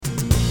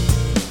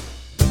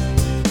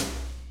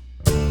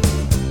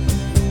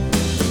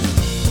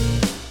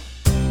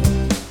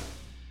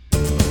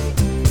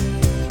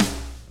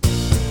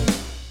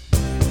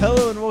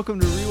Hello and welcome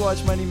to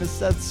Rewatch. My name is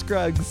Seth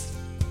Scruggs.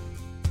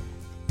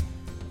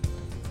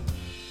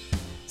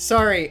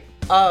 Sorry,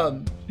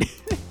 I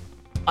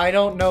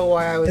don't know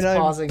why I was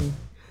pausing.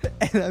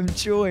 And I'm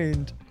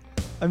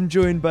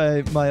joined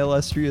by my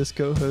illustrious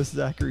co-host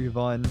Zachary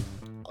Vaughn.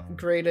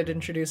 Great at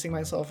introducing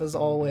myself as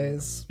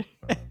always.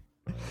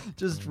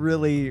 Just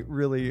really,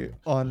 really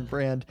on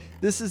brand.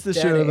 This is the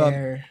Dead show about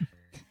air.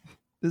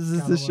 this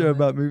is Gotta the show love it.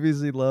 about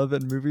movies we love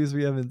and movies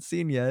we haven't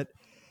seen yet.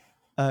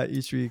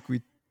 Each week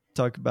we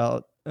talk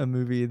about a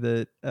movie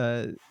that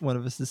one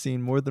of us has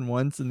seen more than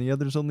once and the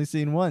other's only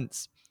seen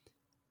once.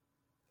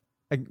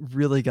 I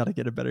really got to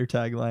get a better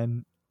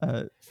tagline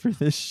for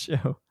this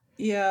show.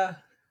 Yeah.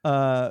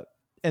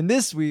 And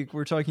this week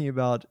we're talking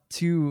about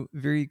two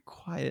very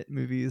quiet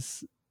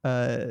movies.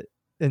 And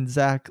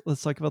Zach,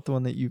 let's talk about the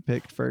one that you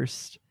picked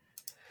first.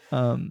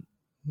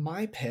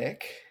 My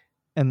pick,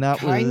 and that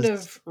kind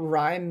of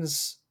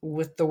rhymes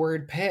with the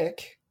word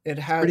pick. It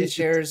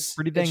shares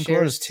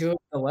two of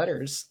the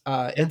letters.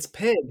 It's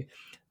Pig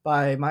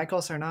by Michael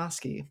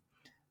Sarnowski,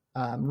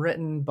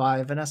 written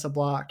by Vanessa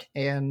Block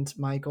and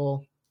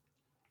Michael,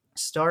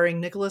 starring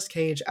Nicolas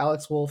Cage,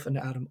 Alex Wolff, and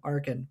Adam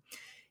Arkin.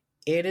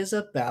 It is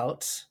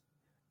about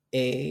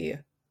a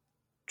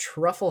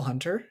truffle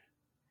hunter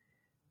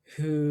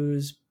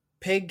whose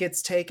pig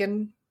gets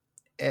taken,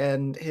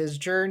 and his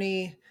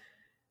journey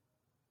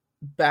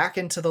back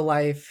into the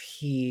life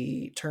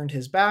he turned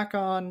his back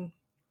on,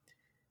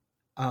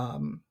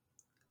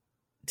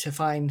 to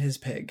find his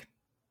pig.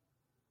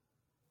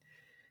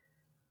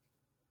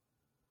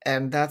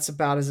 And that's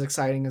about as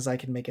exciting as I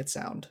can make it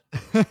sound.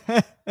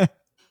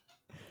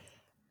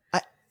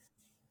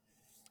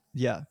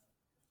 Yeah.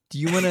 Do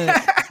you want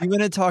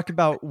to talk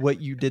about what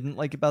you didn't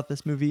like about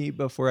this movie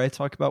before I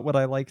talk about what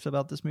I liked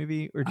about this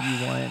movie, or do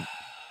you want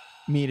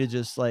me to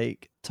just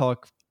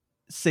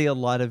say a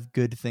lot of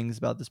good things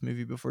about this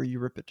movie before you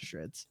rip it to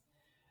shreds?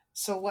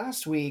 So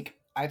last week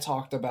I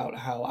talked about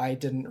how I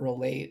didn't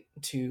relate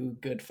to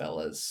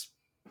Goodfellas.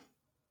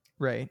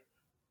 Right.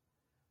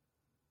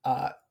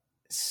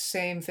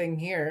 Same thing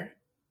here.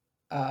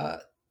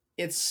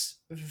 It's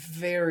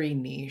very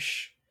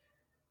niche.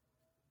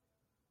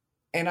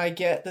 And I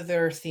get that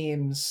there are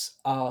themes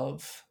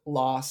of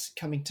loss,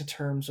 coming to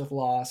terms with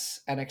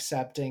loss and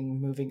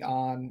accepting, moving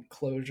on,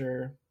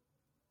 closure.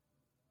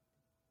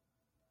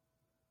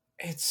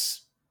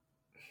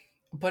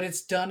 But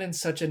it's done in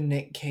such a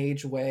Nick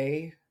Cage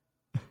way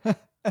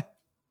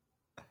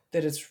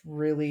that it's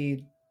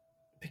really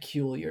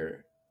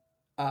peculiar.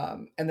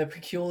 And the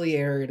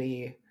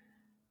peculiarity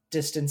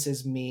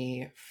distances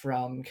me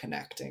from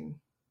connecting.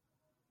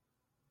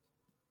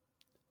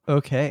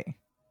 Okay.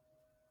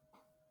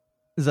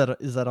 Is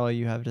that all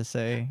you have to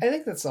say? I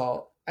think that's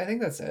all. I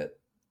think that's it.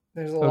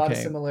 There's a lot of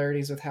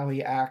similarities with how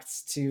he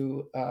acts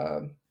to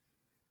I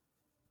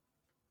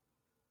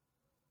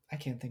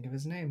can't think of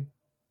his name.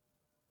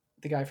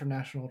 The guy from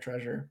National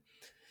Treasure.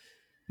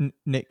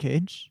 Nick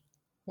Cage?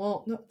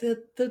 Well, no,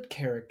 the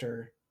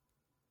character.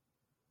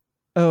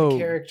 Oh. The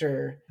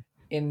character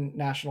in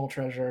National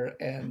Treasure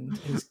and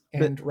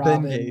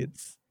Robin.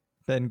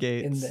 Ben Gates.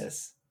 In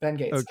this. Ben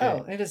Gates. Okay.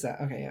 Oh, it is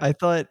that. Okay, yeah.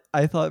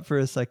 I thought for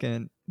a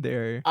second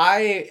there.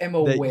 I am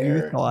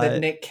aware that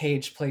Nick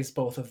Cage plays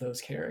both of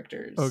those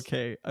characters.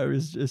 Okay, I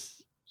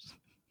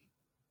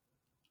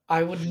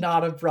would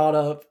not have brought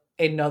up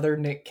another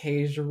Nick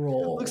Cage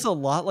role. It looks a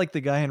lot like the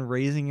guy in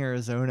Raising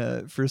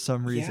Arizona for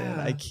some reason.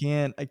 Yeah. I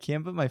can't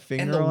put my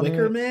finger on it. And the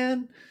Wicker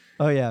Man?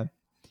 Oh yeah.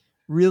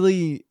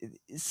 Really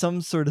some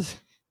sort of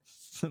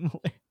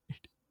similarity.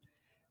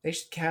 They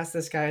should cast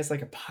this guy as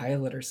like a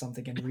pilot or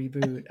something and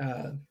reboot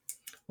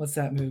what's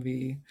that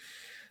movie?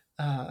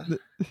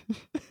 Left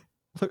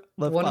one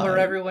Behind. Where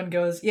everyone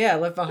goes, yeah,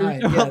 Left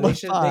Behind. Yeah, they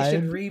should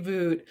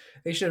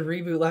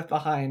reboot Left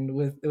Behind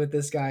with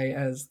this guy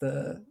as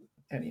the.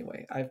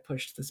 Anyway, I've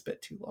pushed this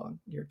bit too long.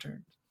 Your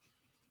turn.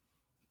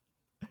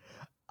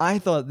 I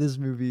thought this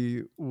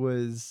movie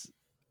was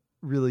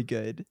really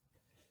good.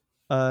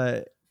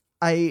 I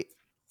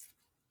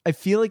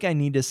feel like I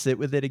need to sit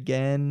with it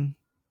again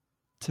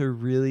to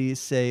really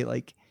say,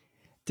 like,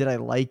 did I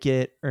like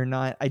it or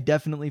not? I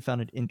definitely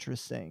found it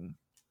interesting.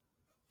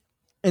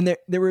 And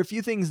there were a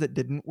few things that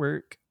didn't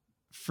work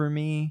for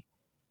me.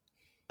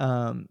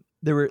 There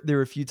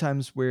were a few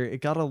times where it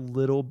got a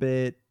little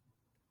bit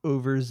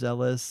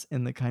overzealous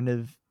in the kind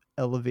of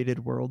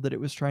elevated world that it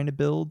was trying to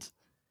build.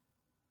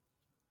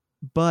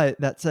 But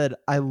that said,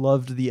 I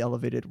loved the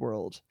elevated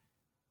world.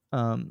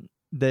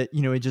 That,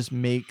 it just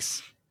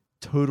makes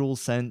total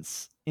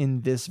sense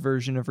in this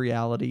version of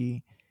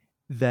reality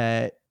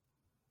that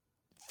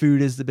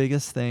food is the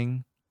biggest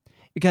thing.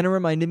 It kind of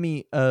reminded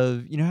me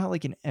of, how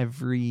like in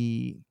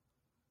every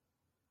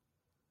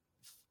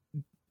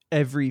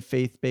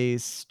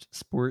faith-based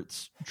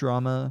sports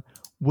drama,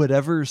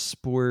 whatever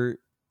sport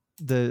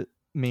the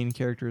main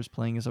character is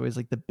playing is always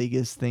like the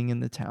biggest thing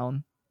in the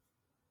town.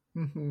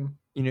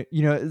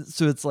 Mm-hmm.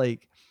 So it's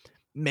like,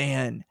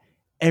 man,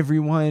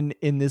 everyone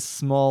in this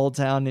small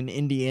town in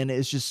Indiana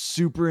is just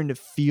super into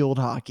field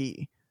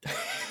hockey.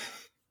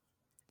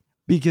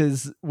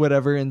 because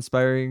whatever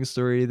inspiring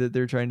story that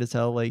they're trying to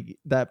tell, like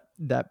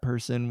that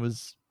person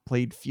was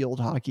played field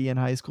hockey in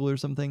high school or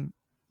something.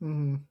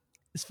 Mm-hmm.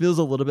 This feels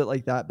a little bit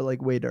like that, but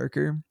like way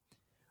darker,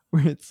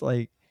 where it's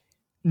like,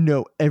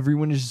 no,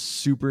 everyone is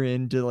super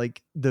into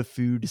like the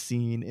food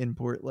scene in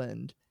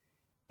Portland.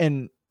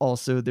 And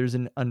also there's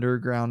an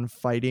underground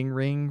fighting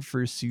ring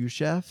for sous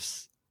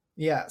chefs.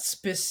 Yeah,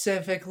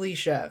 specifically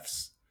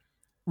chefs.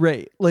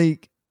 Right.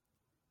 Like,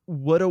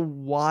 what a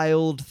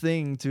wild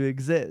thing to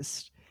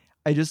exist.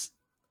 I just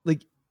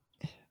like,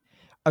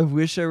 I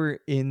wish I were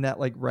in that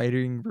like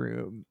writing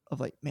room of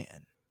like,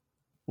 man,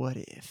 what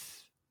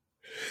if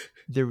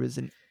there was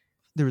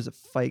a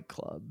fight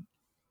club,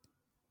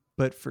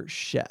 but for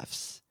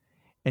chefs,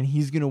 and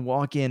he's gonna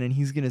walk in and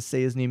he's gonna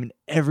say his name and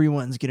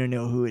everyone's gonna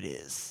know who it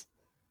is.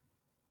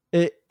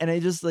 And I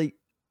just like,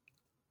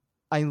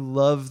 I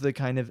love the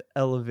kind of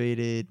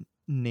elevated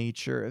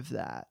nature of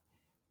that.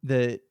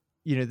 That,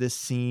 you know, this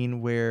scene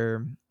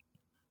where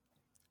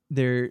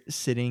they're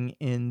sitting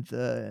in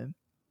the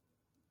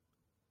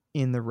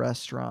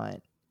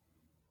restaurant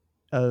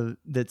of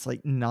that's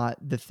like not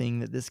the thing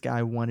that this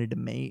guy wanted to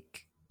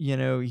make. You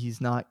know, he's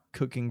not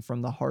cooking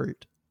from the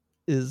heart,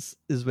 is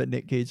what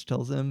Nick Cage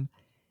tells him.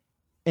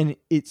 And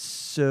it's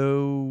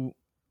so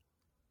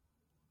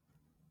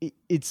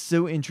it's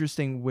so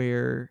interesting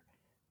where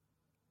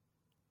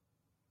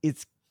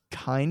it's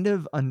kind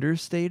of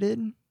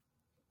understated,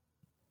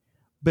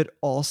 but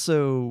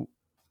also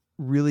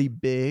really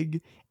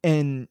big.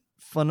 And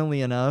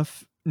funnily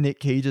enough, Nick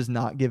Cage is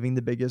not giving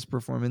the biggest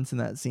performance in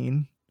that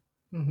scene.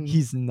 Mm-hmm.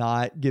 He's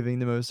not giving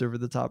the most over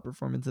the top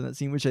performance in that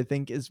scene, which I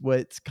think is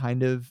what's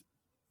kind of,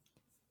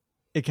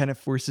 it kind of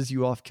forces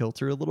you off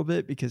kilter a little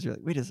bit, because you're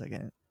like, wait a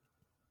second.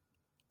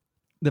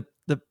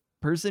 The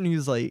person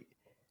who's like,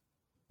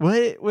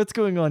 what's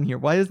going on here?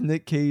 Why is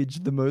Nick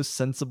Cage the most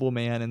sensible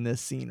man in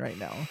this scene right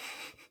now?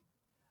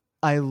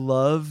 I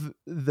love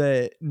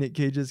that Nick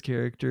Cage's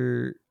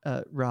character,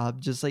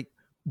 Rob, just like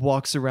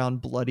walks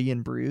around bloody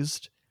and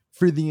bruised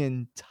for the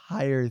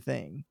entire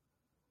thing.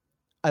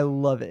 I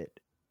love it.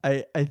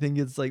 I think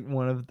it's like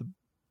one of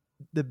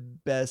the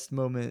best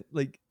moment,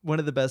 like one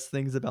of the best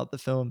things about the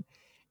film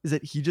is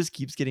that he just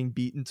keeps getting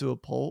beaten to a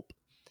pulp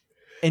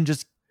and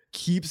just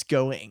keeps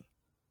going.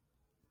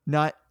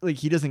 Not like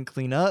he doesn't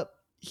clean up.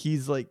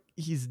 He's like,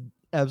 he's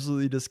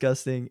absolutely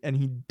disgusting and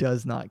he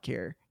does not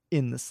care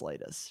in the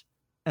slightest.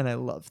 And I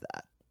love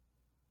that.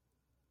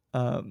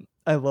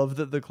 I love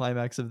that the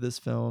climax of this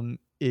film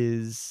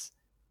is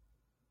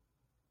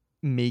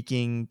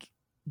making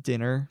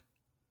dinner.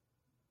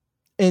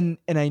 And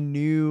I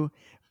knew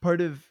part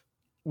of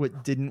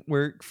what didn't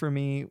work for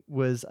me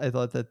was I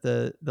thought that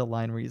the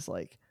line where he's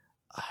like,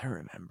 I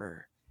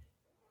remember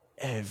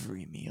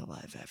every meal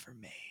I've ever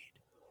made.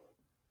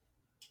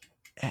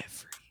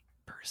 Every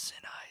person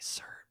I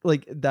served.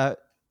 Like that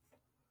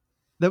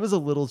was a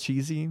little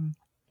cheesy.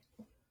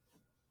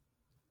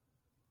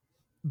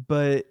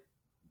 But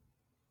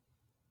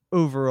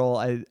overall,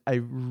 I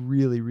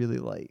really, really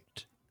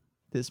liked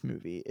this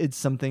movie. It's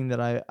something that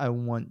I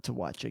want to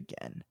watch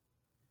again.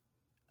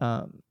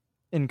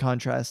 In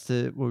contrast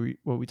to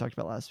what we talked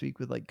about last week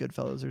with like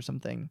Goodfellas or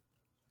something.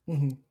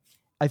 Mm-hmm.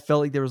 I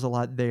felt like there was a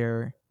lot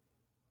there.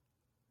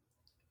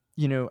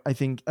 You know, I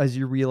think as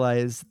you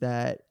realize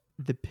that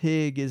the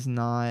pig is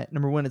not,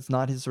 number one, it's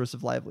not his source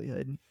of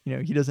livelihood. You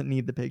know, he doesn't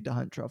need the pig to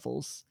hunt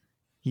truffles.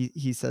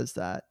 He says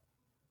that.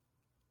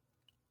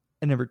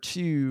 And number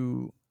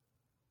two,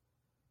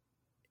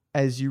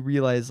 as you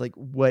realize like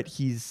what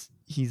he's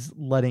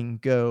letting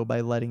go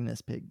by letting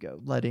this pig go,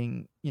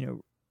 letting, you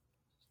know,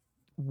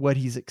 what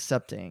he's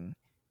accepting.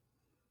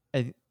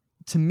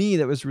 To me,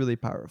 that was really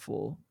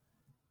powerful,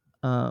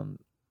 and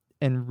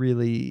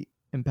really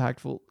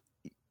impactful.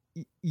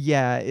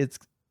 Yeah,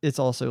 it's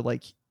also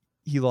like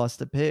he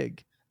lost a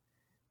pig.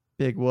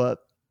 Big whoop.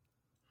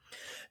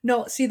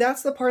 No, see,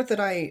 that's the part that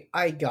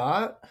I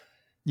got.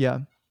 Yeah.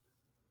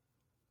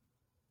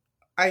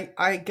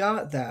 I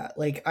got that.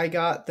 Like, I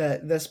got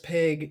that this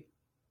pig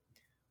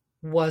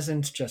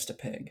wasn't just a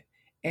pig,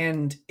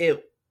 and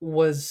it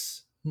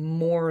was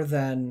more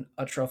than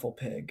a truffle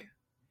pig.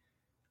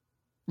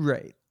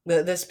 Right.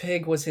 This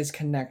pig was his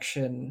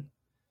connection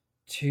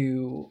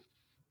to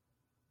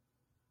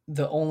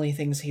the only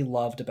things he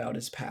loved about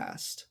his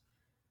past.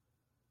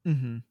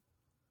 Mm-hmm.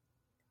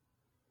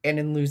 And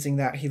in losing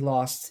that, he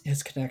lost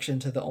his connection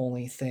to the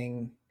only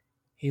thing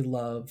he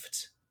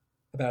loved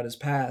about his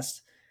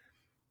past.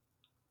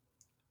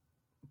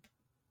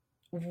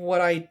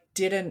 What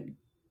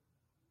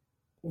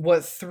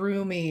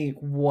threw me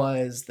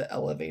was the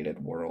elevated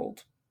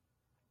world.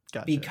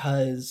 Gotcha.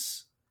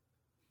 Because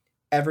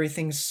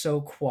everything's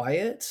so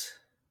quiet,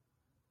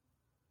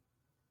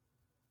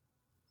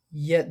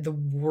 yet the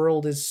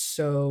world is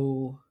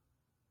so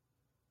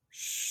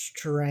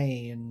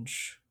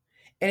strange.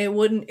 And it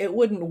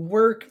wouldn't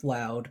work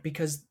loud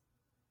because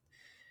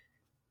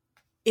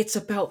it's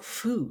about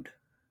food.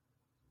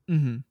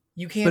 Mm-hmm.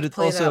 You can't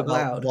play that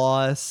loud.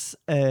 Loss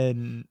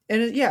and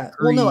yeah.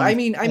 Well, no, I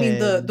mean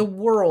the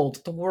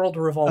world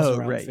revolves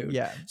around food.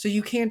 Yeah. So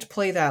you can't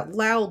play that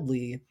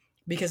loudly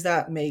because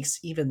that makes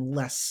even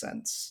less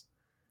sense.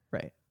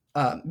 Right.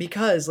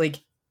 Because like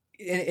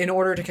in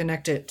order to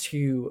connect it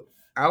to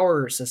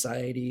our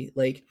society,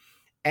 like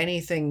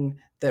anything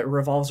that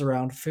revolves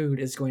around food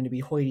is going to be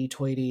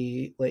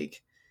hoity-toity,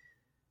 like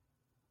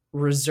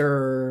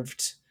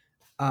reserved,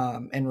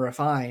 and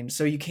refined.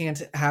 So you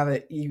can't have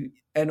it.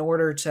 In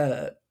order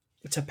to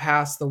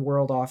pass the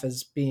world off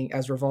as being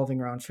as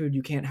revolving around food,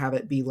 you can't have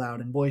it be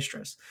loud and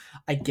boisterous.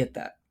 I get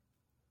that,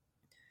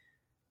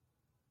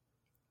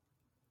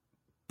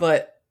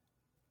 but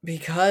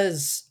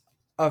because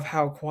of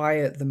how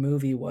quiet the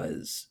movie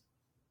was,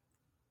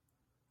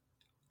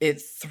 it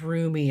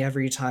threw me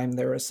every time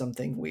there was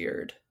something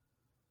weird.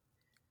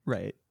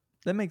 Right.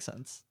 That makes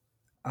sense.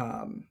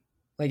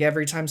 Like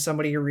every time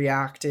somebody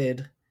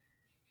reacted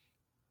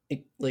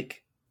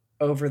like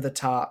over the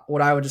top,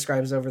 what I would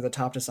describe as over the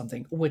top to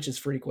something, which is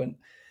frequent,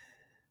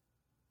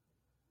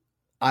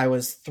 I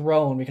was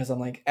thrown because I'm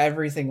like,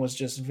 everything was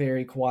just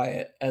very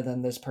quiet. And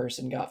then this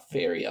person got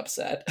very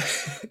upset.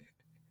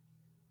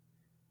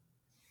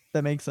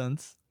 That makes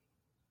sense.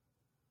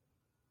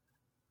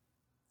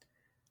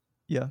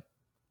 Yeah.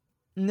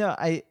 No,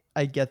 I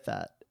get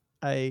that.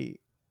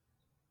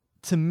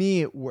 To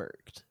me it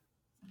worked.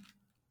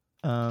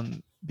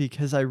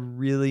 Because I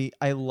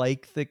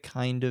like the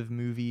kind of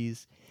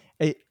movies.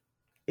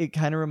 It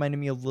kind of reminded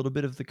me a little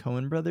bit of the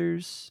Coen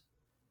brothers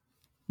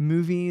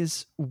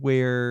movies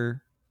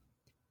where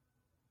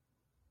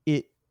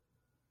it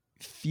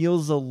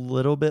feels a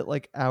little bit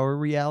like our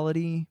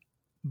reality,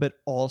 but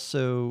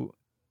also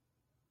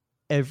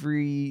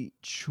every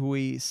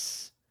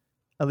choice,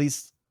 at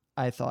least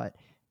I thought,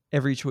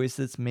 every choice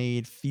that's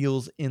made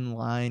feels in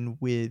line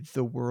with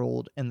the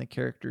world and the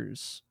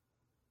characters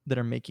that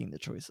are making the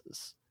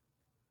choices.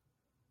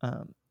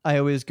 I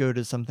always go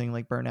to something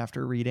like Burn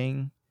After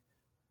Reading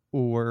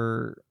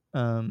or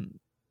a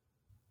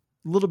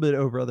little bit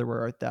Oh Brother,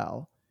 Where Art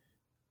Thou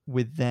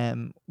with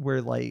them,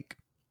 where like,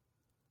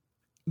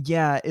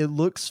 yeah, it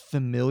looks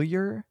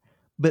familiar,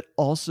 but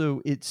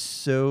also it's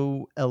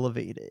so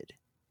elevated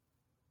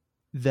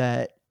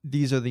that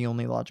these are the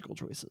only logical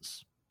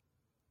choices.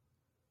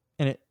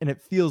 And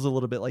it feels a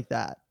little bit like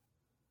that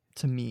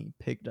to me.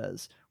 Pig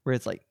does, where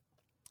it's like,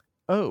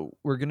 oh,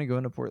 we're gonna go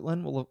into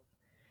Portland. Well,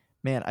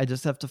 man, I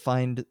just have to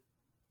find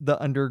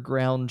the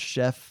underground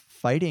chef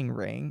fighting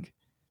ring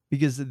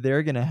because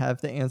they're gonna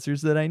have the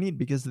answers that I need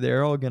because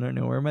they're all gonna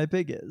know where my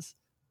pig is.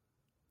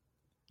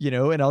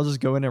 And I'll just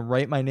go in and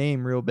write my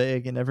name real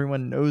big and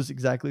everyone knows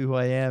exactly who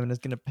I am and is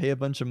going to pay a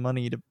bunch of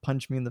money to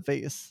punch me in the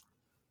face.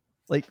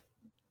 Like,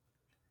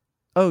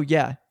 oh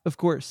yeah, of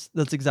course.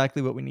 That's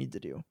exactly what we need to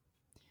do.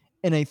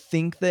 And I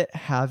think that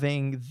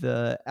having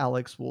the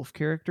Alex Wolff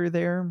character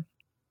there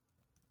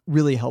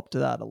really helped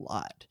that a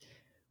lot,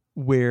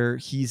 where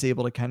he's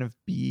able to kind of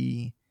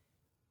be,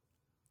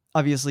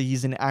 obviously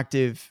he's an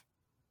active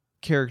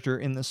character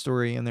in the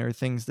story and there are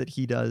things that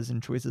he does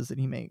and choices that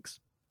he makes.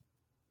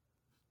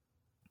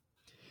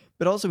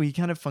 But also he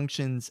kind of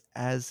functions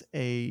as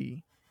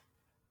a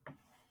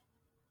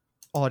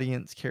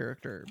audience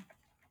character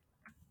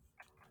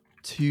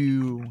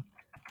to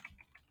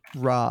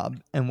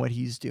Rob and what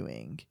he's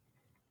doing,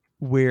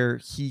 where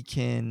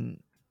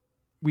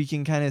we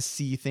can kind of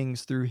see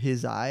things through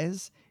his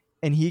eyes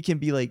and he can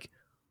be like,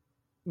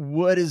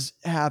 what is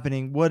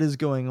happening? What is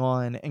going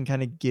on? And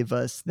kind of give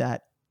us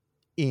that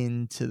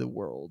into the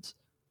world,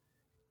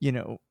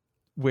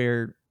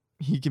 where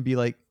he can be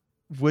like,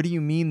 what do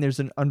you mean there's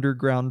an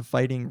underground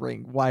fighting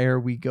ring? Why are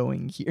we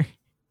going here?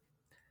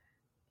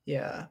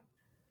 Yeah.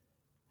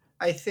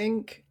 I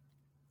think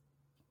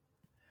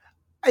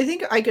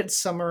I could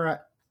summarize,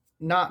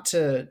 not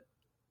to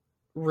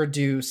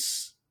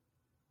reduce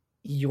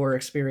your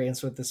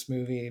experience with this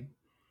movie.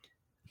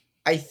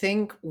 I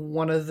think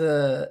one of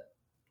the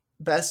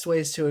best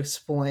ways to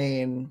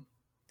explain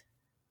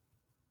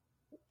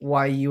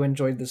why you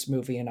enjoyed this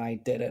movie and I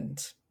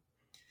didn't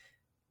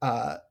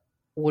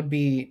would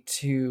be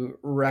to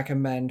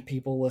recommend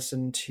people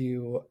listen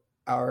to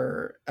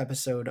our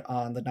episode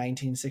on the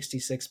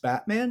 1966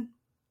 Batman.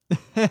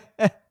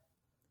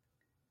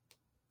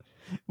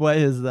 Why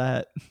is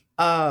that?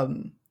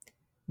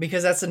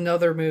 Because that's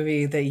another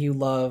movie that you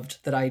loved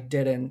that I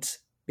didn't,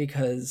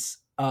 because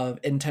of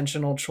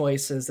intentional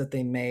choices that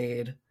they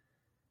made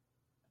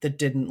that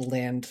didn't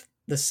land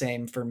the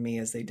same for me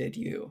as they did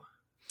you.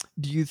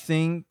 Do you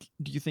think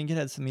it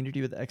had something to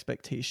do with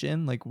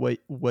expectation, like what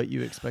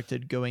you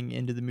expected going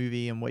into the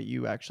movie and what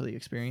you actually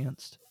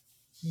experienced?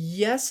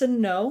 Yes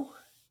and no,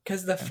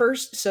 because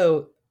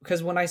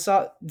because when I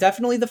saw,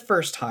 definitely the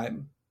first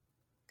time,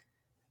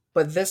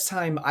 but this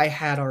time I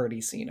had already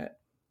seen it.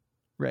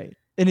 Right.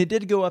 And it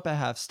did go up a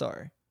half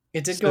star.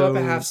 It did go up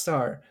a half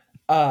star.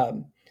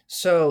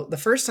 So the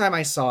first time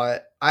I saw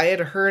it, I had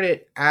heard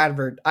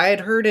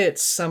it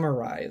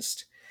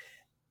summarized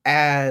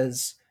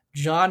as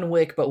John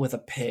Wick but with a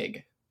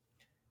pig.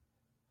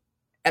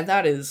 And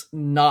that is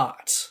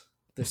not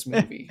this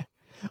movie.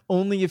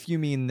 Only if you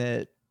mean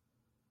that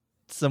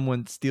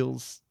someone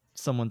steals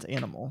someone's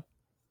animal.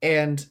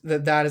 And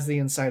that is the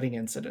inciting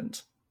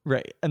incident.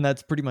 Right. And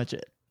that's pretty much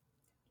it.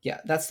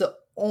 Yeah, that's the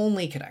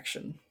only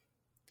connection.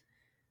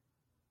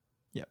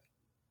 Yep.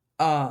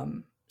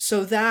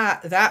 So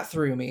that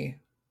threw me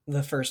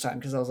the first time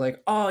because I was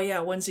like, oh yeah,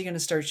 when's he gonna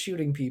start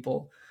shooting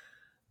people?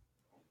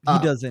 He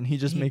doesn't. He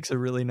just makes a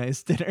really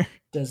nice dinner.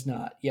 Does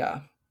not, yeah.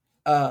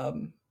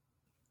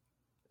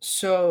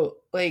 So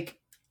like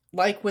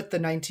with the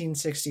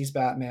 1960s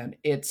Batman,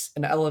 it's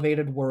an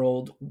elevated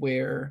world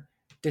where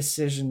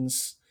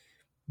decisions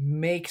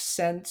make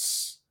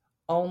sense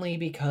only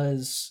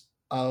because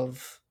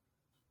it's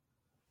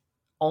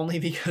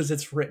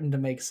written to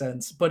make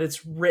sense, but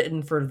it's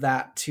written for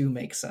that to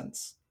make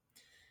sense.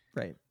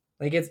 Right.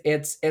 Like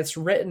it's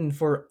written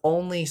for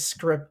only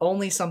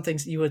some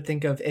things you would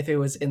think of if it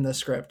was in the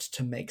script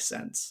to make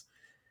sense.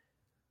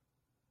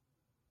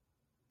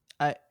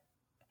 I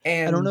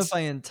don't know if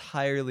I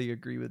entirely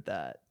agree with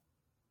that.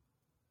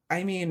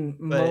 I mean,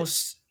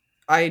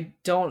 I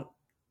don't.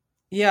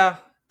 Yeah,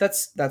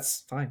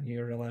 that's fine.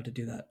 You're allowed to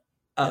do that,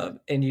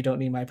 and you don't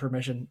need my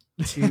permission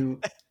to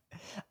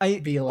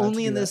be allowed.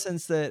 Only to do in that. the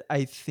sense that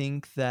I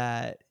think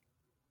that.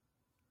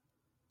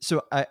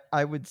 So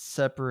I would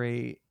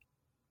separate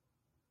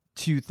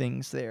two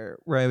things there,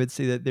 where I would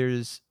say that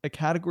there's a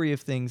category of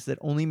things that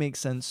only make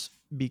sense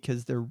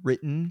because they're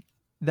written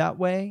that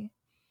way.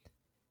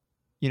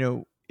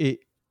 It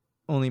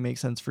only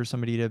makes sense for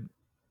somebody to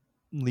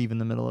leave in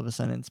the middle of a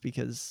sentence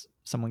because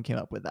someone came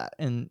up with that,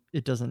 and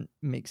it doesn't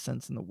make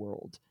sense in the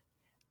world.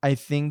 I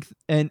think,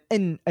 and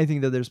I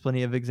think that there's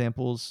plenty of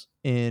examples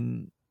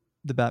in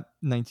the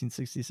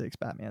 1966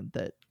 Batman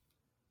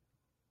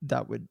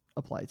that would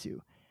apply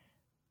to.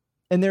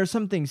 And there are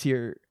some things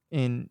here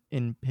in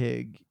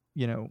Pig,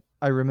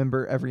 I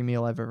remember every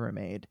meal I've ever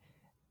made.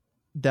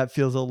 That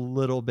feels a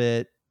little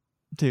bit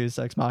Deus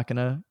Ex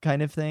Machina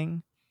kind of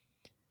thing.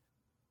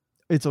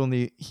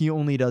 He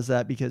only does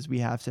that because we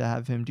have to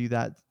have him do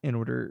that in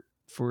order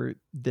for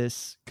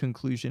this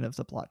conclusion of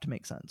the plot to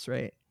make sense,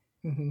 right?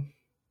 Mm-hmm.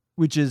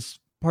 Which is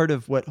part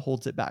of what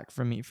holds it back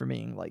from me from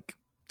being like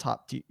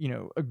top,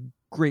 a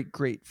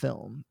great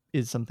film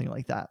is something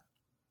like that.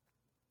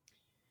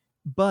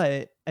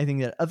 But I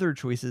think that other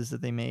choices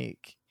that they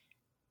make,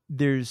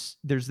 there's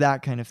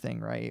that kind of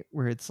thing, right?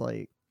 Where it's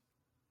like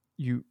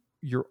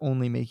you're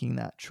only making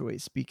that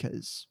choice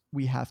because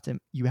you have to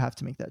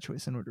make that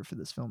choice in order for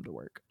this film to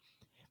work.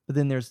 But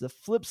then there's the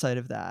flip side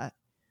of that,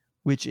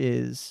 which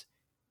is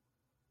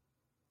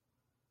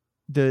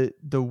the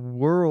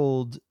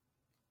world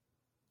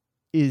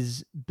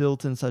is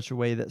built in such a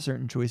way that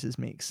certain choices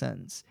make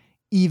sense,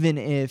 even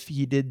if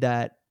he did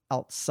that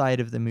outside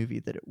of the movie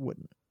that it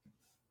wouldn't.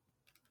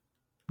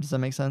 Does that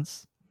make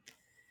sense?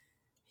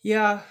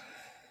 Yeah.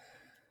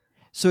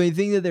 So I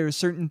think that there are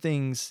certain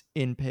things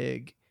in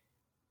Pig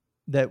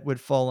that would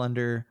fall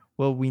under,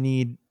 well, we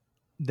need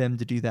them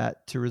to do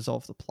that to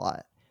resolve the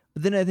plot.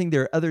 But then I think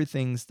there are other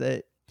things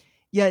that,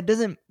 it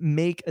doesn't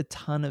make a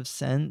ton of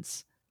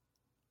sense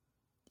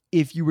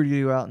if you were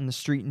to go out in the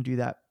street and do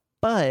that,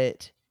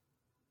 but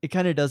it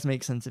kind of does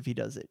make sense if he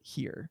does it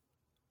here.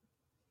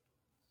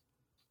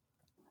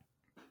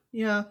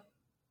 Yeah.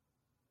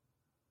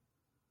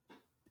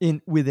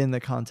 Within the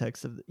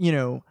context of,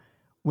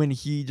 when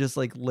he just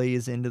like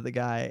lays into the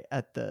guy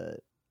at the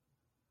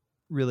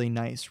really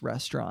nice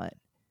restaurant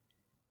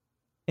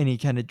and he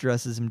kind of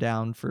dresses him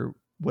down for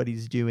what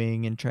he's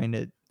doing and trying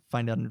to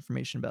find out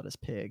information about his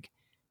pig.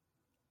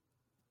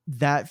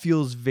 That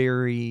feels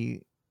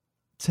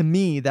to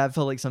me, that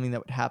felt like something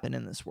that would happen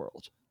in this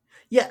world.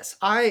 Yes,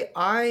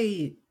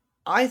 I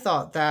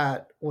thought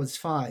that was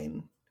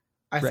fine.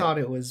 I thought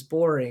it was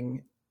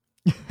boring,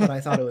 but I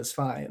thought it was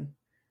fine.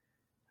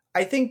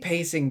 I think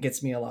pacing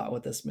gets me a lot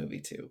with this movie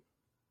too.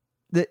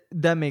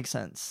 That makes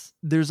sense.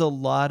 There's a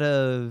lot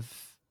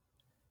of,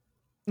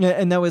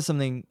 and that was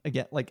something,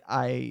 again, like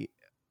I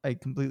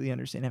completely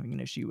understand having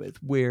an issue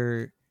with,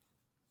 where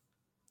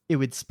it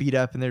would speed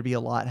up and there'd be a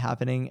lot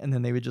happening, and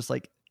then they would just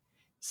like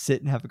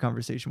sit and have a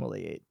conversation while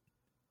they ate.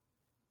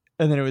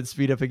 And then it would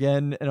speed up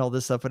again and all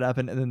this stuff would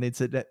happen, and then they'd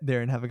sit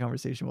there and have a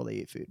conversation while they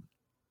ate food.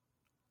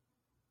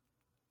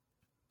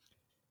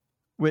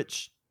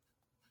 Which,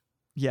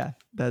 yeah,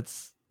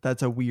 that's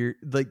a weird,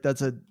 like,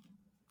 that's a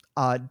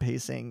odd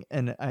pacing,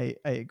 and I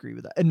agree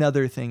with that.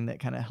 Another thing that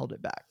kind of held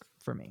it back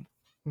for me.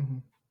 Mm-hmm.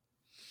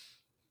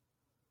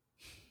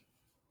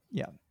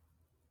 Yeah.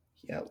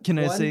 Can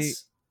I say?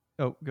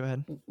 Oh, go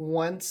ahead.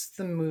 Once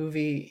the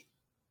movie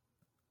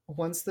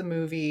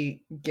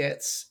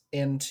gets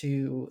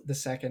into the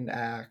second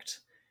act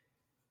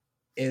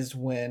is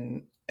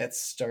when it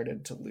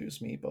started to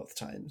lose me both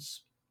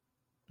times.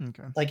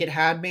 Okay. Like it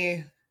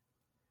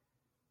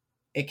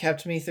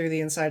kept me through the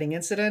inciting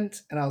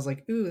incident, and I was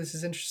like, ooh, this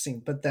is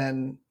interesting. But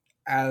then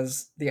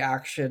as the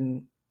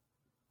action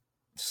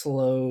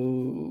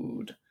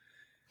slowed,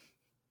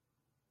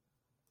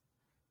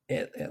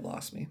 it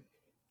lost me.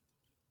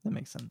 That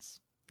makes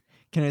sense.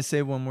 Can I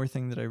say one more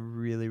thing that I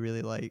really,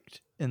 really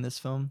liked in this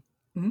film?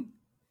 Mm-hmm.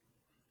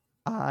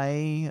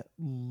 I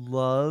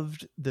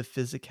loved the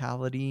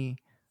physicality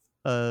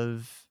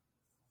of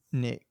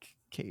Nick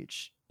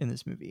Cage in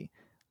this movie.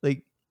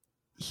 Like,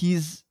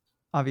 he's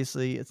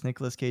obviously, it's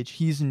Nicolas Cage.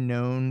 He's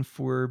known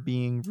for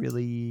being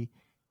really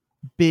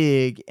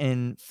big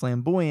and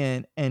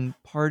flamboyant, and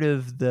part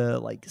of the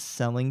like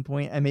selling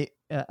point, I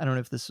don't know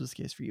if this was the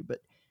case for you, but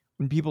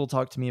when people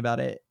talk to me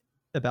about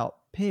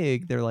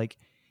Pig, they're like,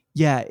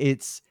 yeah,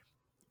 it's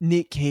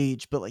Nick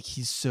Cage, but like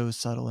he's so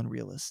subtle and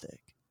realistic.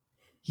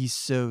 He's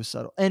so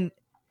subtle. And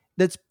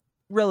that's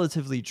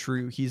relatively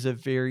true. He's a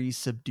very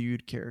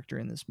subdued character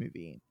in this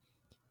movie.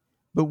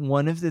 But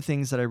one of the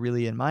things that I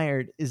really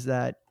admired is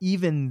that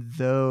even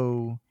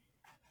though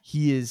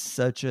he is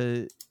such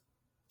a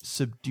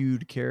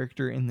subdued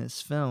character in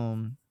this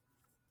film,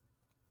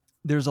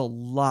 there's a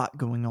lot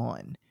going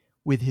on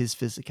with his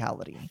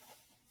physicality,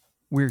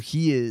 where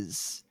he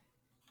is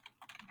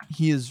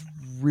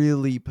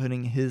really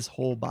putting his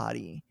whole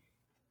body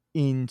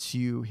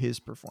into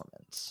his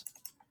performance,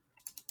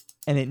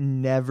 and it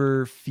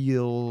never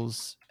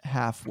feels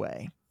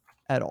halfway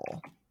at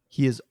all.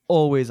 He is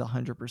always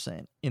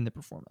 100% in the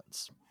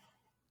performance.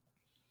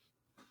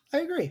 I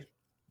agree.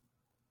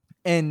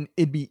 And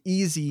it'd be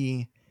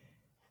easy.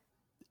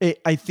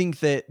 I think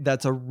that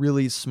that's a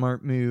really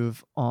smart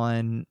move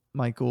on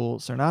Michael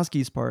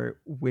Sarnowski's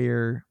part,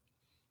 where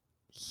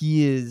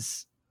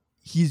he's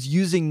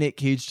using Nick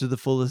Cage to the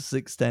fullest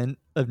extent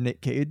of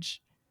Nick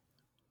Cage,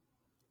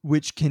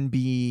 which can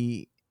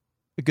be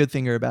a good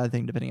thing or a bad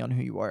thing depending on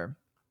who you are.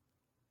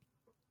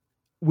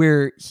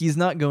 Where he's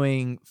not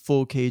going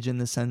full Cage in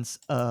the sense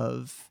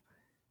of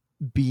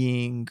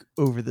being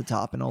over the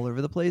top and all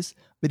over the place,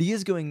 but he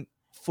is going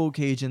full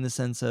Cage in the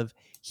sense of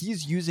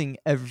he's using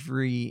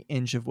every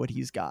inch of what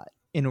he's got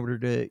in order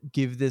to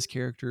give this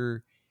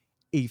character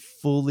a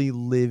fully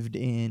lived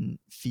in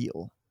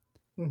feel.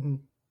 Mm-hmm.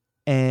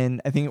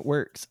 And I think it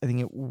works. I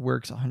think it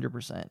works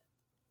 100%,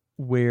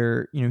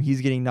 where, you know, he's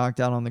getting knocked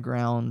out on the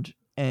ground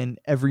and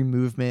every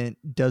movement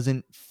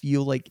doesn't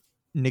feel like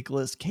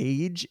Nicolas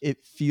Cage.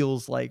 It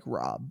feels like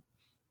Rob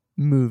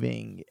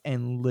moving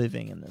and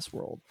living in this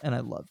world. And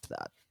I loved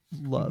that.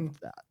 Loved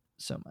that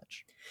so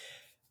much.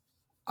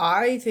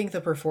 I think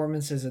the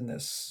performances in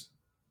this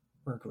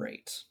were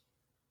great.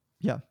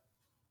 Yeah.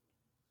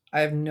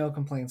 I have no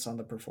complaints on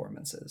the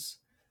performances.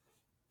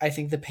 I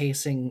think the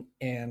pacing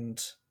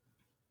and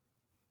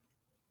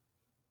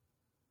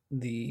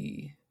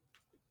the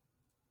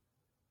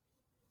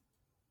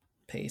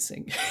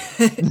pacing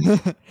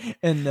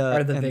and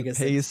are the biggest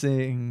the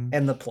pacing things.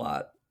 And the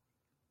plot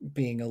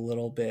being a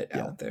little bit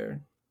out there.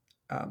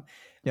 A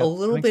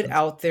little bit sense.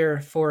 Out there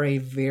for a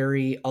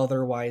very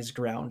otherwise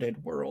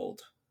grounded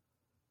world.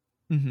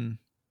 Mm-hmm.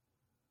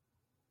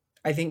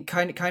 I think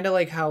kind of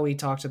like how we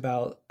talked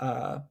about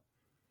what's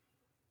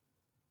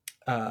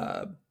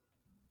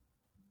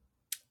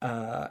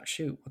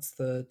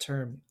the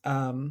term?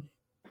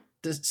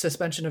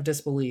 Suspension of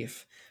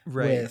disbelief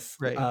with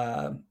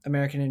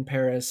American in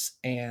Paris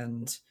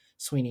and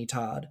Sweeney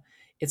Todd.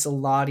 It's a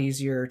lot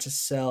easier to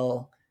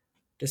sell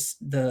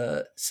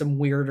some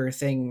weirder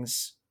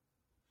things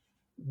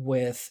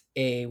with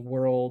a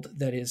world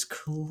that is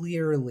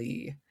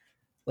clearly,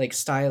 like,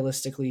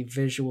 stylistically,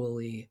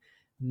 visually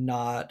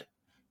not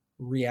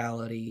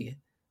reality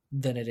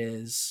than it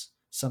is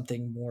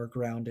something more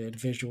grounded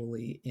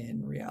visually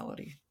in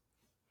reality.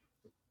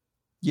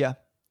 Yeah,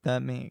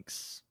 that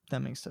makes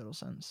total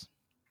sense.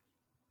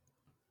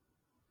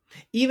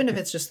 Even if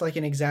it's just like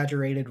an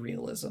exaggerated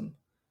realism,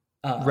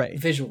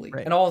 visually,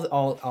 and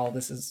all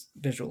this is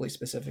visually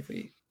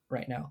specifically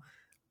right now,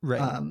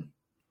 right?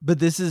 But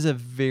this is a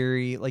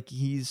very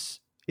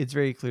it's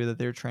very clear that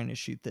they're trying to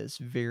shoot this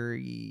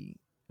very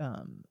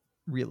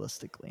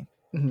realistically.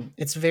 Mm-hmm.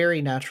 It's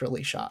very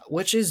naturally shot,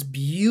 which is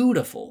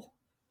beautiful.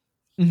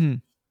 Mm-hmm.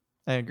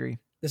 I agree.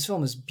 This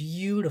film is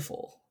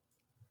beautiful.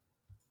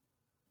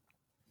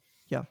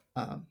 Yeah.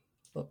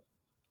 But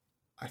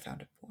I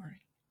found it boring.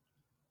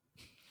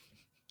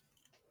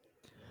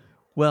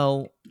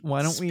 Well,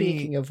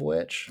 Speaking of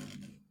which,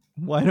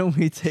 why don't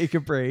we take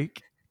a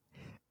break,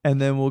 and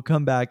then we'll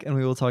come back and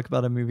we will talk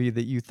about a movie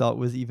that you thought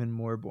was even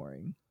more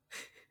boring.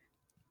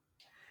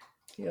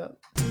 Yeah.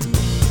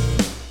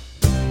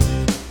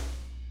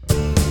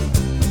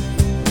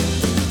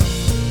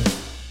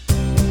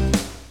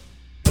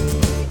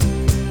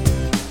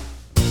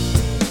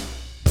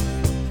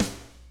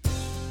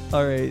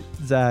 All right,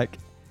 Zach,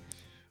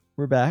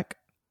 we're back.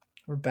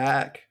 We're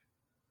back.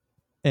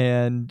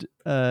 And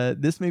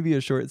this may be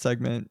a short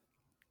segment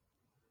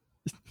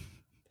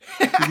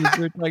because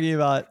we're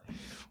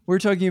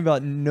talking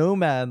about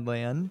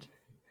Nomadland,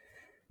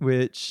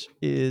 which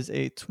is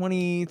a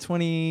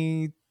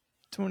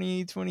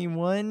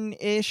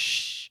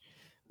 2021-ish.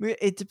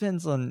 It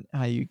depends on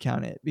how you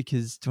count it,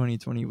 because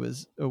 2020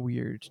 was a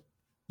weird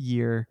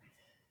year.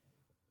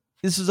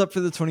 This was up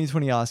for the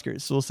 2020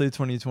 Oscars, so we'll say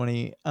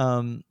 2020.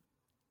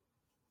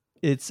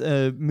 It's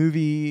a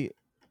movie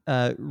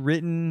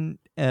written,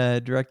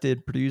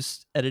 directed,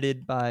 produced,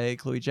 edited by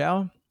Chloe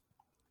Zhao,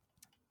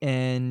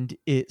 and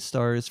it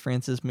stars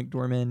Frances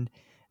McDormand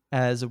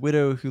as a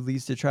widow who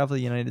leaves to travel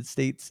the United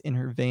States in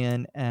her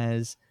van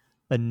as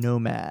a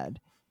nomad,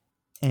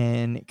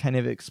 and it kind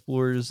of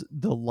explores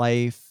the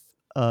life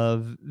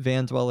of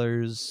van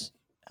dwellers,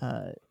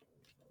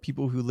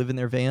 people who live in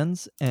their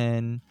vans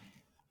and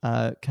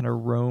kind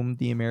of roam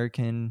the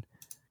American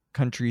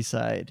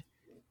countryside.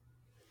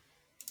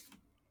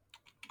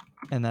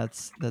 And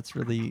that's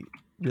really,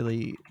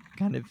 really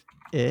kind of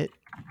it.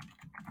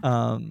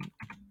 Tell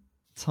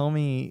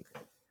me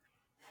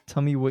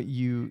what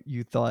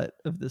you thought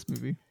of this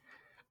movie.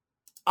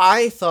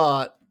 I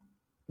thought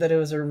that it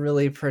was a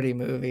really pretty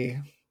movie.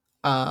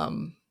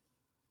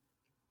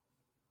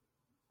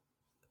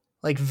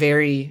 Like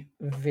very,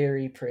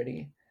 very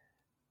pretty.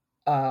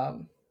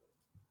 There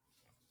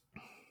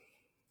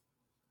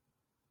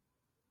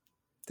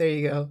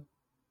you go.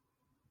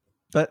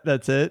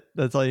 That's it?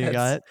 That's all you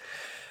got?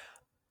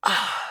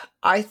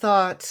 I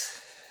thought,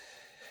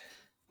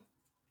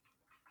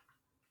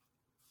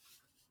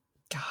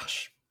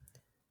 gosh,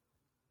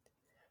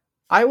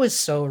 I was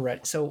so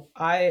ready. So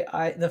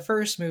I the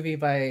first movie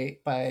by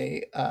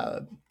Chloe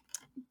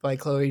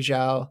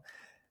Zhao,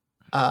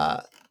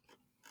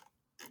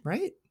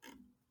 right?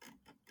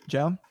 Chloe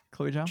Zhao?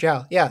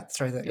 Zhao, yeah,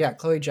 that's right. Yeah,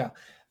 Chloe Zhao.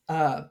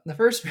 The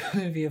first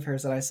movie of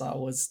hers that I saw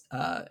was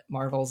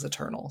Marvel's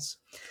Eternals,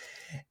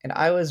 and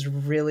I was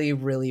really,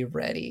 really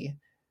ready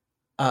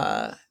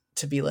to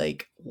be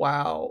like,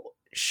 wow,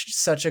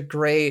 such a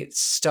great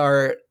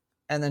start.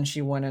 And then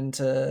she went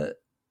into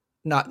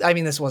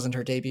this wasn't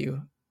her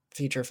debut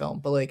feature film,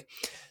 but like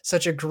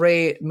such a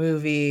great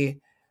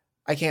movie.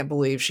 I can't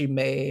believe she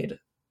made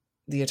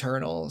the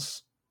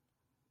Eternals.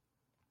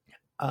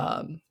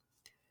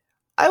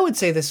 I would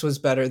say this was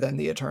better than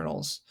the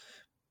Eternals.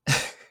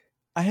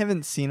 I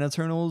haven't seen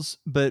Eternals,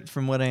 but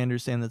from what I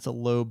understand, that's a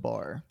low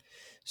bar.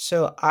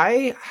 So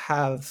I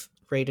have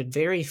rated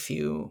very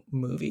few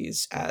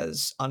movies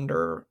as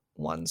under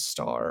 1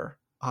 star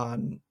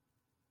on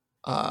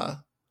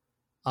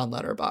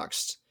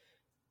Letterboxd.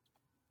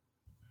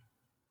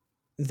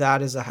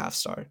 That is a half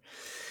star.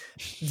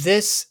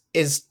 This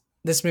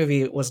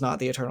movie was not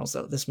the Eternals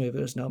though. This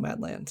movie was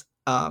Nomadland.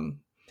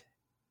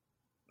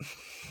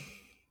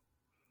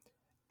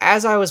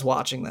 As I was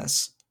watching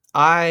this,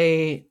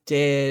 I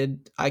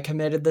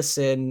committed the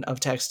sin of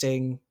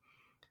texting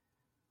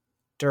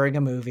during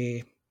a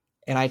movie,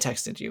 and I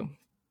texted you.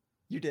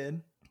 You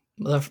did.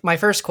 My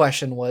first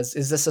question was,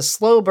 is this a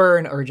slow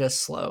burn or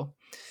just slow?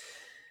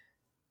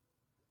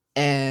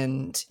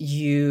 And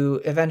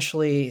you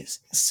eventually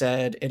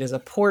said it is a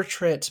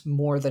portrait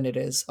more than it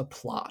is a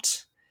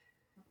plot.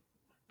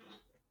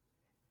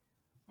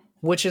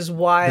 Which is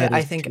why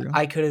I think true.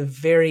 I could have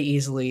very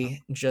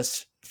easily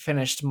just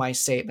finished my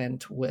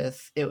statement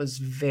with, it was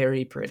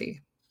very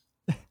pretty.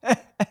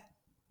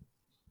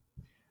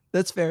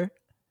 That's fair.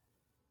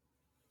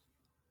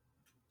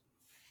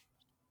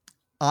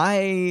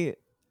 I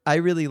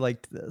really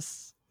liked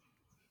this,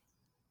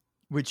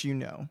 which you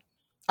know.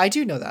 I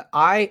do know that.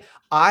 I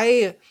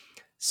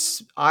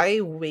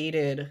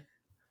waited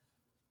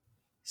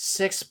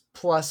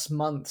 6+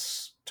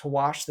 months to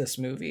watch this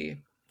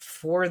movie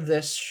for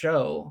this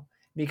show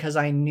because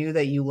I knew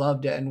that you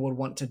loved it and would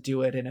want to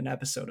do it in an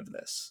episode of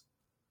this.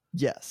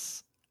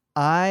 Yes.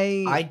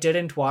 I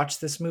didn't watch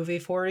this movie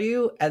for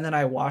you, and then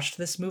I watched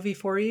this movie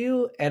for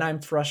you, and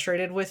I'm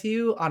frustrated with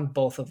you on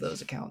both of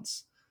those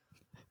accounts.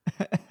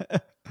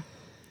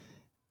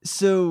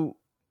 So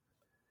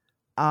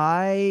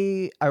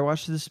I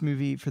watched this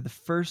movie for the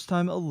first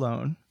time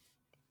alone,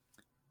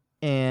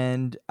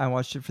 and I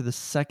watched it for the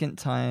second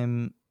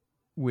time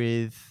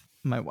with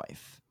my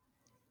wife.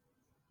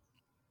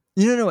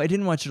 No, I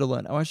didn't watch it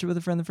alone. I watched it with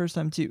a friend the first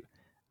time too.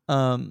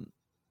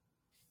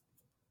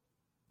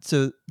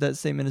 So that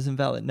statement is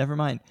invalid. Never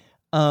mind.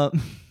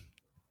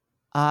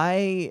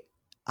 I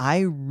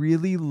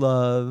really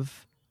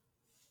love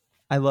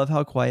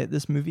how quiet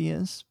this movie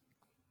is,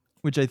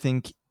 which I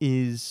think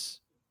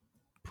is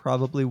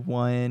probably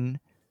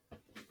one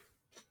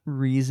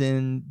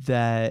reason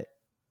that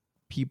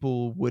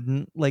people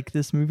wouldn't like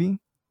this movie,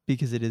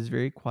 because it is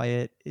very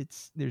quiet.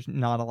 There's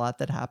not a lot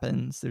that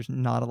happens. There's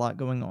not a lot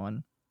going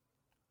on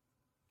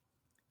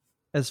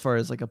as far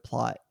as like a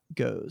plot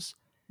goes.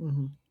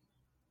 Mm-hmm.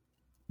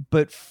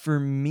 But for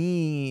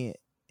me,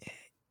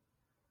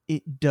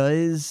 it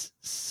does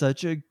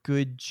such a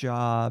good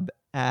job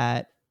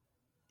at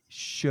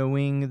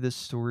showing the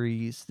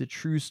stories, the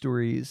true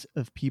stories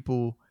of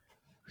people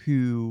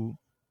who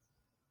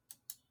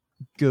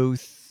go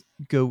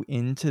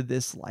into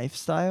this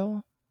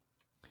lifestyle.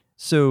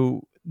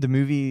 So the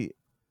movie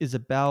is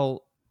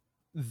about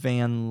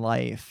van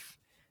life,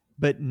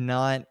 but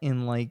not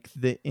in like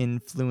the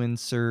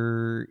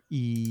influencer-y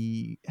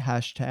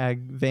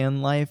hashtag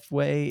van life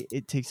way.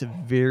 It takes a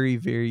very,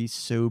 very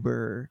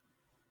sober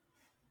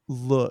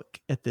look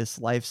at this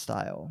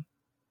lifestyle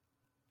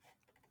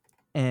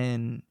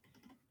and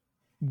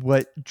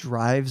what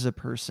drives a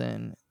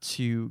person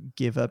to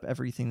give up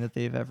everything that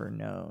they've ever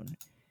known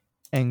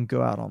and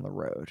go out on the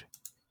road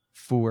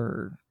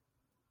for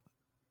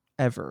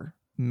ever,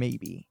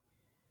 maybe.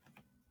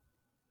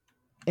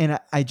 And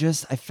I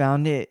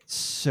found it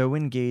so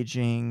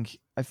engaging.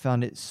 I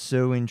found it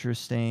so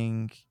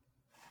interesting.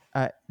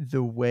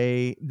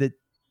 The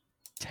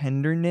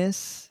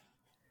tenderness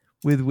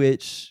with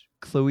which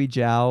Chloe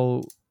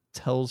Zhao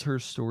tells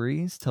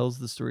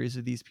the stories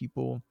of these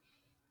people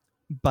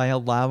by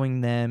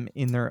allowing them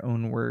in their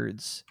own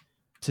words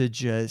to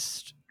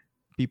just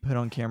be put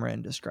on camera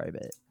and describe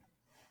it.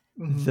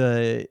 Mm-hmm.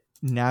 The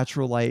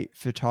natural light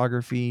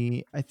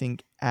photography, I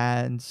think,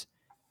 adds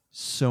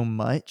so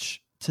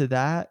much to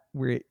that,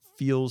 where it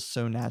feels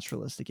so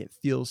naturalistic. It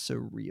feels so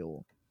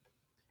real.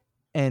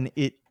 And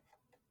it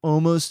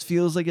almost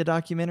feels like a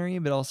documentary,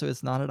 but also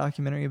it's not a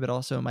documentary, but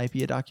also it might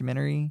be a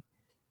documentary.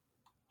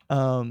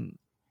 I've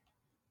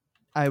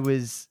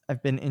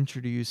been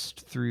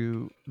introduced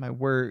through my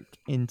work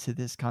into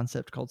this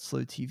concept called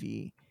slow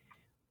TV,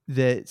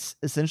 that's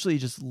essentially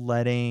just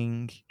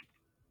letting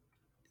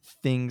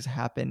things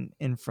happen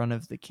in front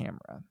of the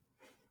camera.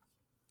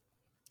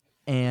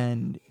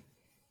 And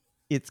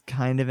it's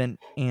kind of an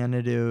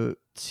antidote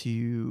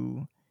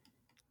to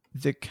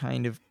the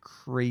kind of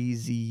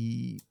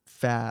crazy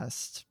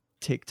fast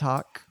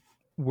TikTok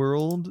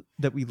world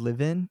that we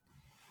live in.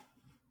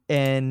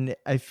 And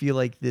I feel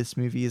like this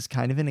movie is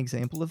kind of an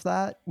example of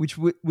that,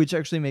 which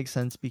actually makes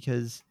sense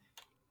because,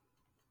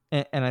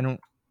 and I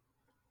don't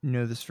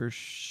know this for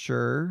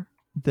sure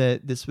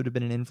that this would have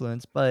been an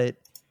influence, but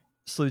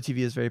slow TV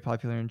is very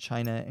popular in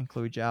China, and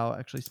Chloe Zhao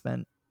actually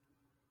spent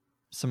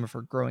some of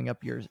her growing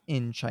up years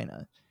in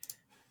China.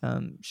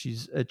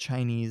 She's a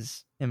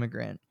Chinese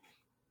immigrant.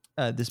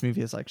 This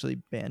movie is actually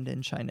banned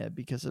in China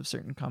because of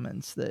certain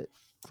comments that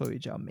Chloe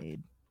Zhao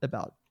made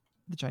about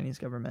the Chinese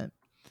government,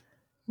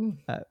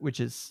 which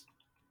is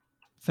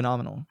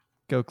phenomenal.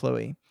 Go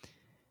Chloe.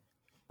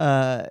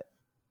 All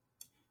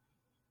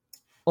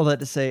that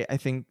to say, I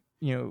think,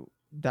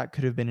 that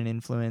could have been an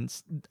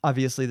influence.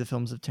 Obviously, the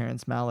films of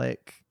Terrence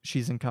Malick,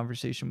 she's in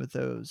conversation with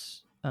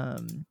those.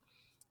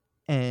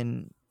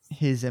 And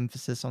his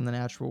emphasis on the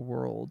natural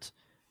world,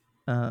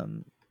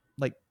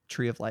 like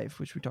Tree of Life,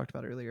 which we talked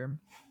about earlier.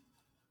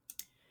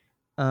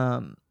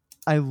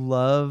 I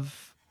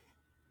love,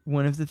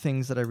 one of the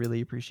things that I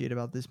really appreciate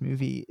about this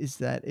movie is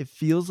that it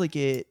feels like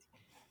it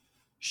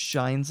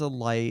shines a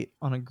light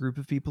on a group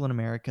of people in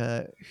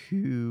America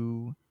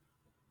who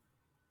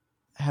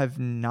have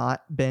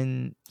not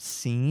been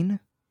seen,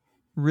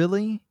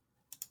 really.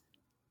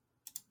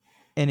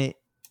 And it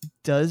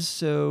does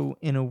so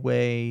in a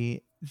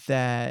way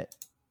that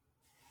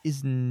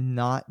is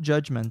not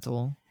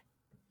judgmental.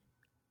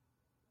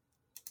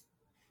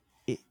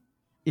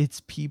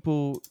 It's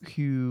people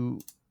who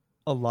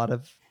a lot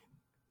of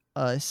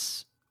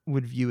us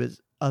would view as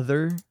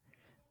other,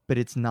 but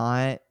it's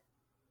not,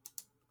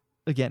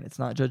 again, it's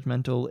not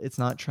judgmental. It's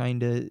not trying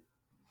to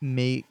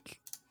make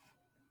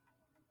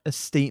a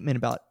statement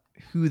about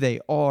who they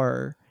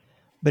are,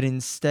 but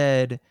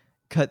instead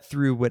cut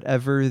through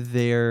whatever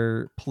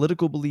their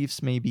political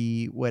beliefs may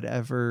be,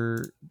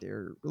 whatever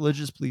their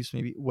religious beliefs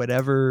may be,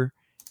 whatever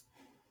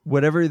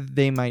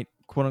they might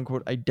quote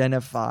unquote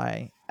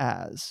identify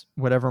as,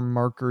 whatever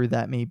marker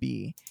that may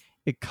be.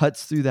 It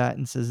cuts through that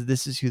and says,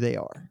 this is who they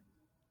are.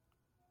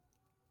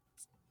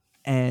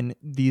 And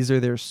these are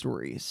their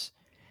stories.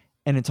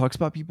 And it talks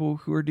about people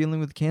who are dealing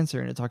with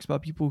cancer, and it talks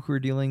about people who are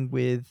dealing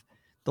with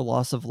the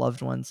loss of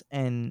loved ones.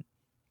 And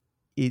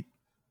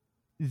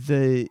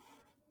the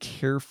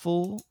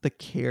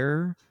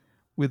care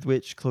with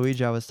which Chloe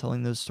Zhao is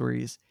telling those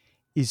stories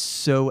is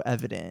so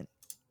evident.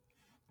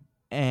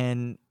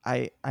 And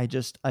I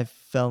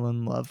fell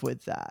in love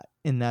with that,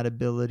 in that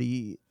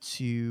ability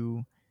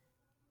to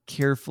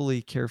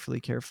carefully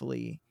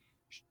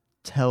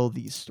tell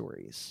these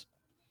stories.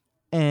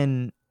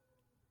 And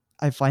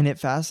I find it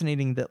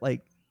fascinating that,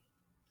 like,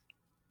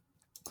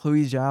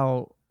 Chloe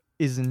Zhao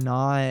is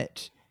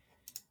not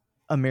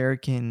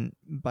American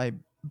by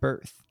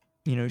birth.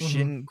 She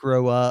didn't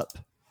grow up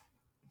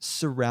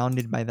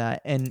surrounded by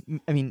that.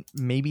 And I mean,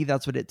 maybe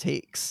that's what it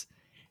takes,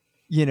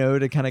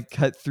 to kind of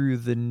cut through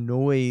the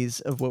noise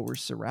of what we're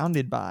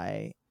surrounded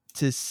by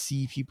to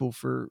see people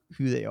for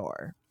who they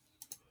are.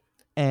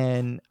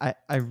 And I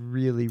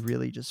really,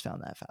 really just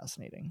found that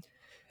fascinating.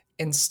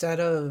 Instead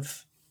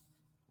of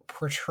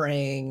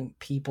portraying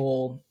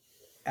people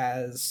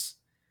as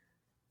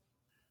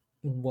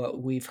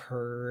what we've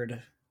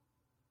heard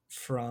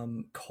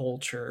from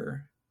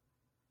culture,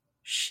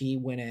 she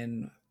went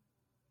in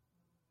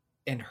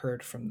and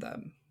heard from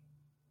them.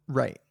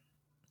 Right.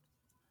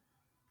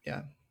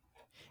 Yeah.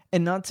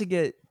 And not to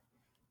get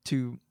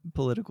too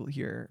political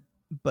here,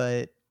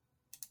 but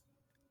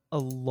a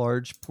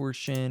large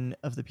portion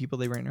of the people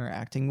they were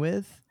interacting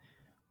with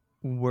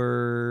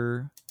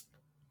were,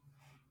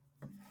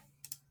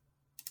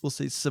 we'll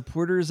say,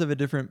 supporters of a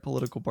different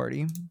political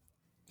party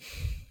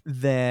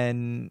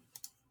than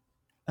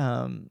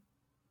a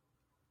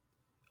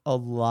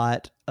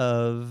lot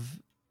of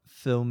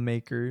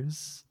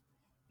filmmakers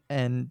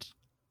and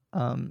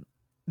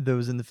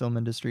those in the film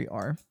industry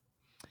are.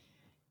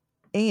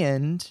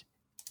 And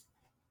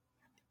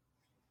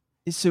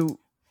so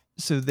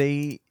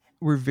they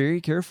were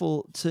very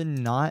careful to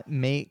not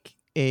make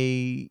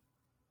a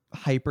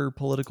hyper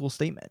political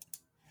statement.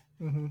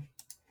 Mm-hmm.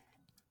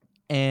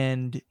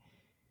 And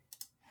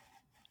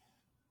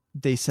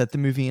they set the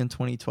movie in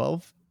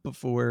 2012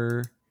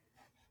 before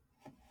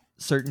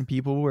certain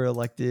people were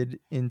elected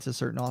into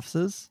certain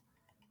offices.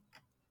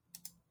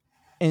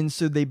 And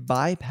so they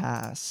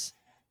bypass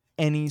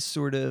any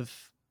sort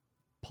of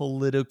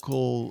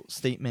political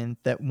statement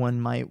that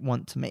one might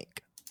want to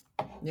make.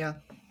 Yeah.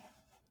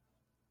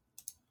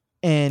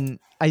 And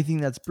I think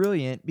that's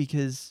brilliant,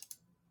 because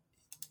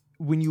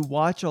when you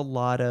watch a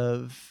lot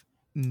of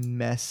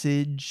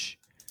message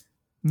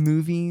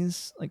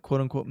movies, like quote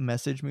unquote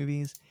message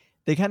movies,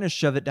 they kind of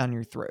shove it down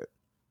your throat.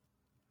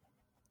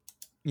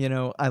 You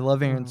know, I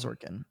love Aaron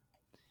Sorkin.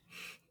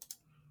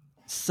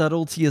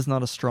 Subtlety is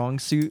not a strong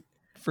suit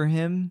for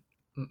him.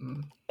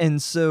 Mm-mm.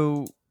 And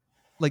so,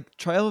 like,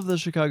 Trial of the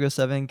Chicago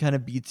 7 kind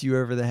of beats you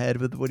over the head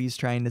with what he's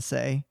trying to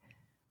say,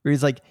 where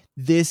he's like,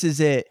 this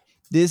is it.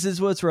 This is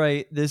what's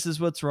right. This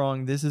is what's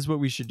wrong. This is what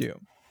we should do.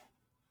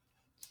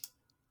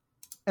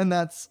 And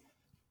that's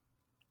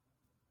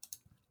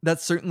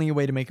certainly a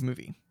way to make a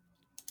movie.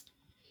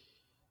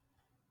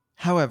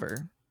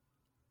 However,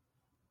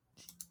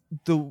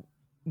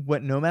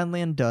 what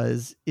Nomadland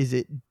does is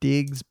it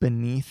digs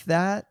beneath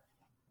that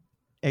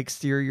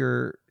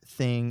exterior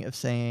thing of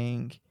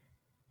saying,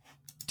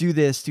 do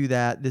this, do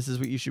that, this is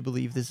what you should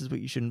believe, this is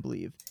what you shouldn't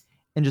believe,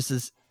 and just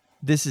says,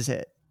 this is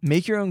it.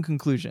 Make your own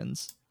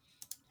conclusions.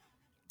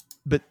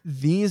 But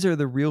these are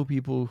the real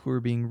people who are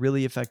being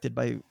really affected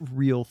by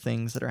real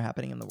things that are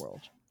happening in the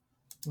world.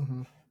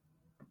 Mm-hmm.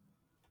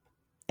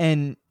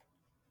 And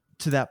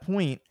to that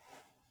point,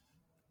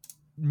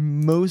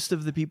 most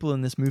of the people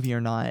in this movie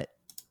are not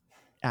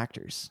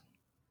actors.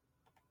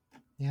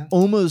 Yeah.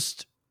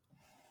 Almost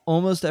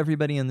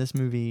everybody in this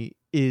movie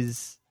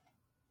is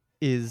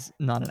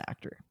not an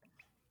actor,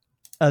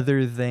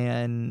 other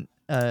than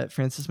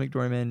Frances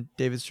McDormand,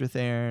 David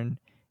Strathairn,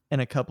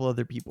 and a couple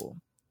other people.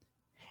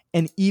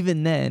 And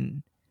even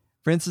then,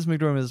 Frances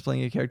McDormand is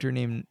playing a character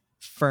named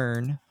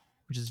Fern,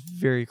 which is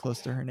very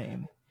close to her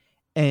name,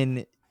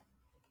 and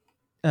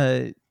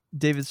David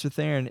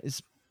Strathairn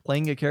is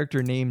playing a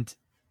character named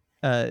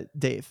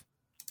Dave.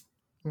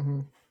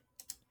 Mm-hmm.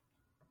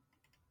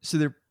 So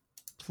they're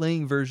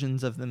playing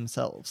versions of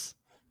themselves.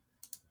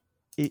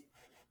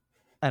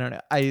 I don't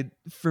know. I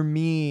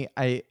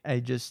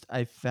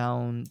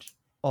found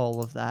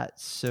all of that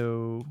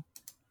so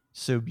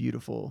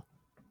beautiful,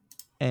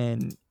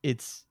 and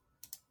it's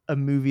a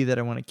movie that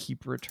I want to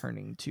keep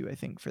returning to, I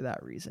think, for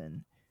that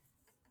reason.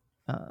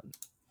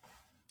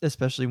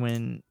 Especially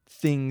when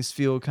things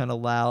feel kind of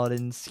loud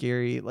and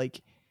scary.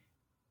 Like,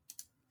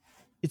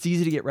 it's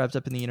easy to get wrapped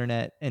up in the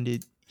internet and to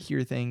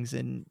hear things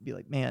and be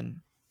like,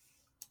 man,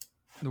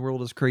 the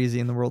world is crazy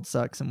and the world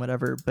sucks and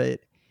whatever.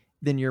 But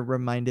then you're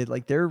reminded,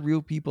 like, there are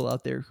real people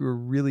out there who are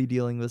really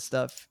dealing with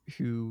stuff,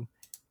 who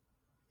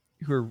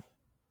are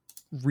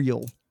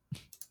real,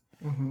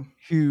 mm-hmm.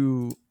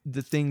 who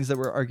the things that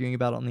we're arguing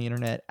about on the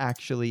internet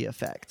actually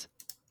affect.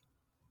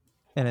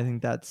 And I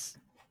think that's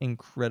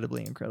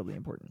incredibly, incredibly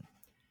important.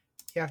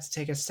 You have to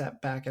take a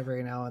step back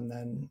every now and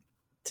then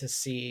to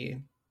see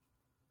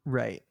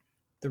right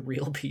the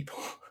real people.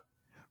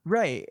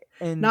 Right.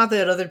 And not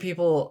that other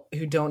people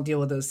who don't deal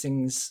with those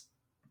things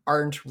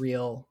aren't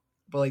real,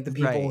 but like the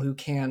people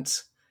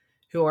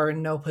who are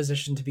in no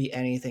position to be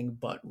anything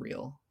but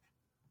real.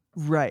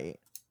 Right.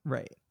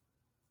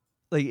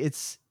 Like,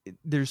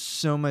 there's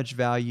so much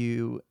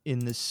value in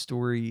the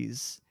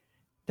stories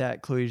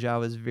that Chloe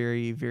Zhao is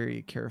very,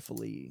 very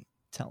carefully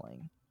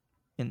telling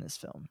in this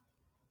film.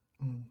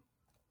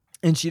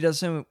 And she does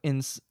so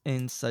in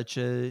such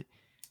a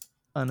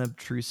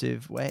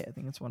unobtrusive way. I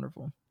think it's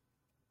wonderful.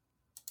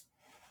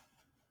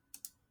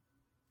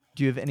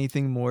 Do you have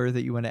anything more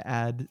that you want to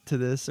add to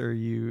this, or are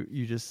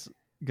you just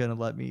gonna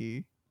let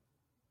me?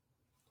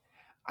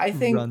 I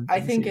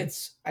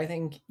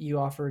think you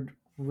offered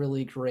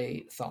really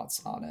great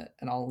thoughts on it,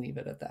 and I'll leave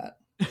it at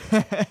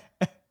that.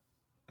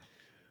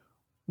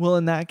 Well,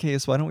 in that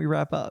case, why don't we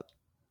wrap up?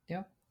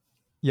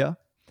 Yeah.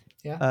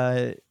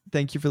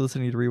 Thank you for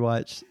listening to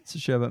Rewatch. It's a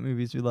show about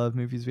movies we love,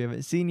 movies we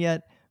haven't seen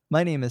yet.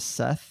 My name is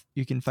Seth.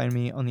 You can find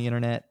me on the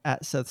internet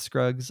at Seth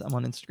Scruggs. I'm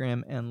on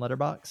Instagram and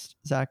Letterboxd.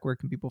 Zach, where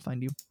can people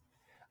find you?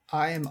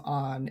 I am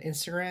on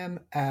Instagram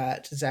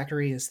at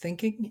Zachary is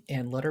Thinking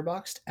and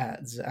Letterboxd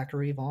at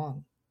Zachary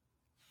Vaughn.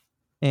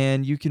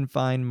 And you can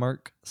find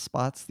Mark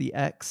Spots the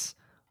X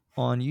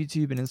on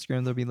YouTube and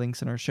Instagram. There'll be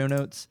links in our show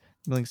notes,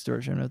 links to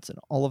our show notes, and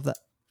all of that.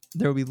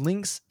 There will be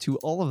links to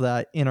all of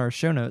that in our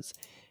show notes.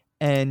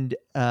 And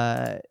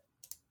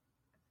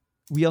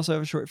we also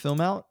have a short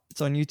film out.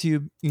 It's on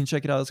YouTube. You can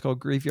check it out. It's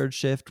called Graveyard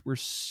Shift. We're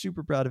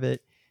super proud of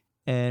it,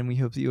 and we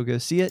hope that you'll go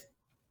see it.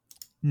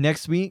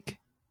 Next week,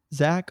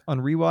 Zach, on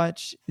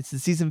Rewatch, it's the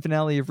season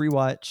finale of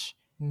Rewatch,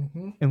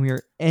 and we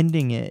are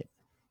ending it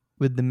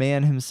with the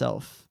man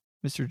himself,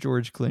 Mr.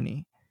 George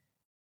Clooney.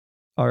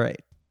 All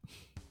right.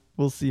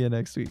 We'll see you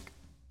next week.